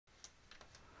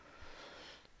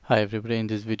Hi everybody, in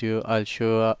this video I'll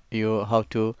show you how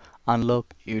to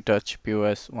unlock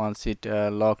uTouchPOS once it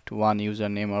locked one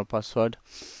username or password.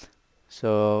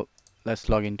 So let's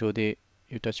log into the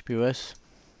uTouchPOS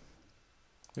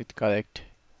with correct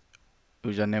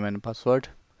username and password.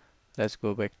 Let's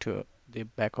go back to the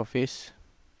back office.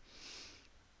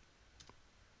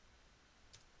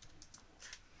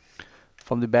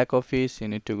 From the back office you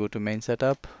need to go to main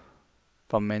setup.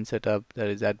 From main setup there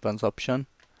is advanced option.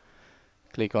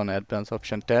 Click on advanced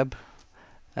option tab,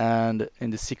 and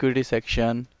in the security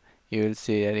section you will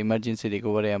see an emergency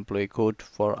recovery employee code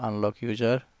for unlock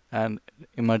user and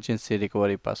emergency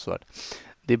recovery password.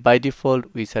 By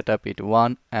default we set up it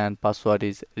 1 and password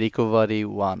is recovery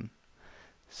 1,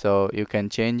 so you can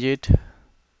change it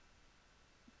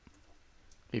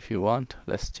if you want.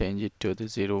 Let's change it to the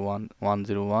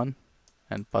 01101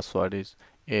 and password is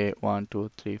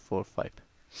A12345.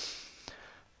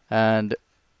 And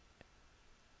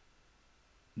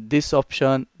this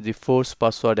option, the force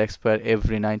password expire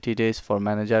every 90 days for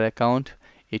manager account.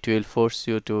 It will force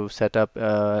you to reset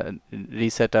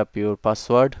up your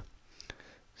password,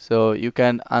 so you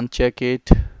can uncheck it.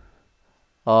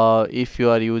 If you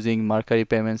are using Mercari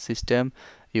payment system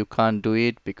you can't do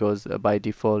it because by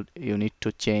default you need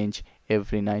to change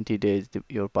every 90 days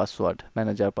your password,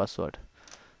 manager password.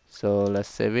 So let's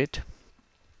save it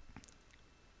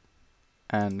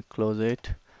and close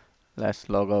it. Let's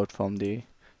log out from the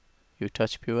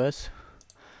uTouchPOS.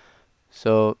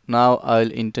 So now I'll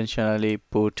intentionally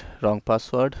put wrong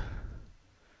password.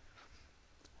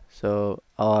 So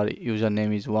our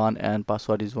username is 1 and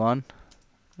password is 1.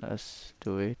 Let's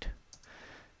do it.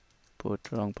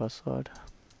 Put wrong password.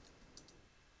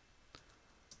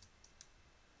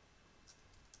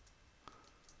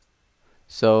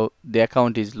 So the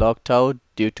account is locked out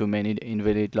due to many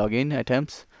invalid login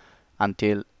attempts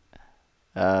until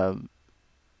uh,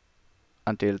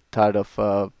 3rd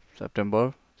of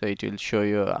September. So it will show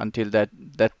you until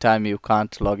that time you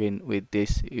can't log in with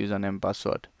this username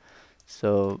password.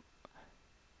 So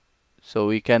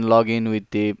we can log in with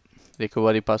the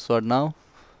recovery password now.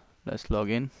 Let's log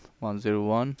in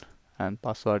 101 and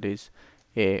password is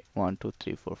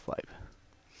A12345.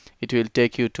 It will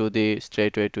take you to the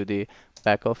straightway to the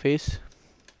back office.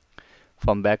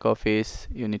 From back office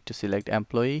you need to select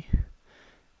employee.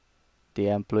 The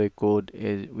employee code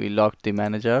is, we locked the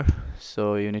manager,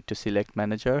 so you need to select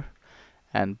manager,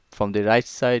 and from the right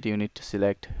side you need to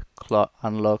select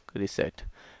unlock reset,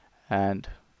 and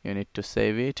you need to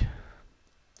save it,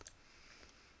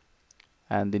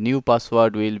 and the new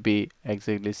password will be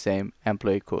exactly same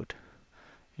employee code.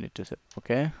 You need to say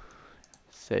okay,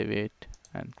 save it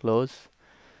and close.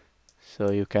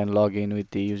 So you can log in with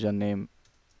the username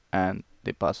and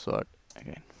the password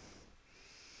again.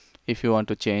 If you want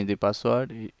to change the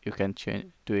password you can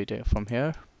do it from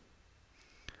here.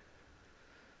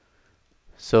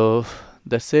 So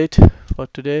that's it for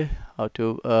today, how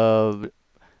to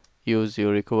use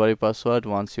your recovery password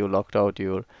once you locked out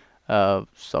your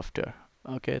software.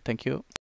 Okay, thank you.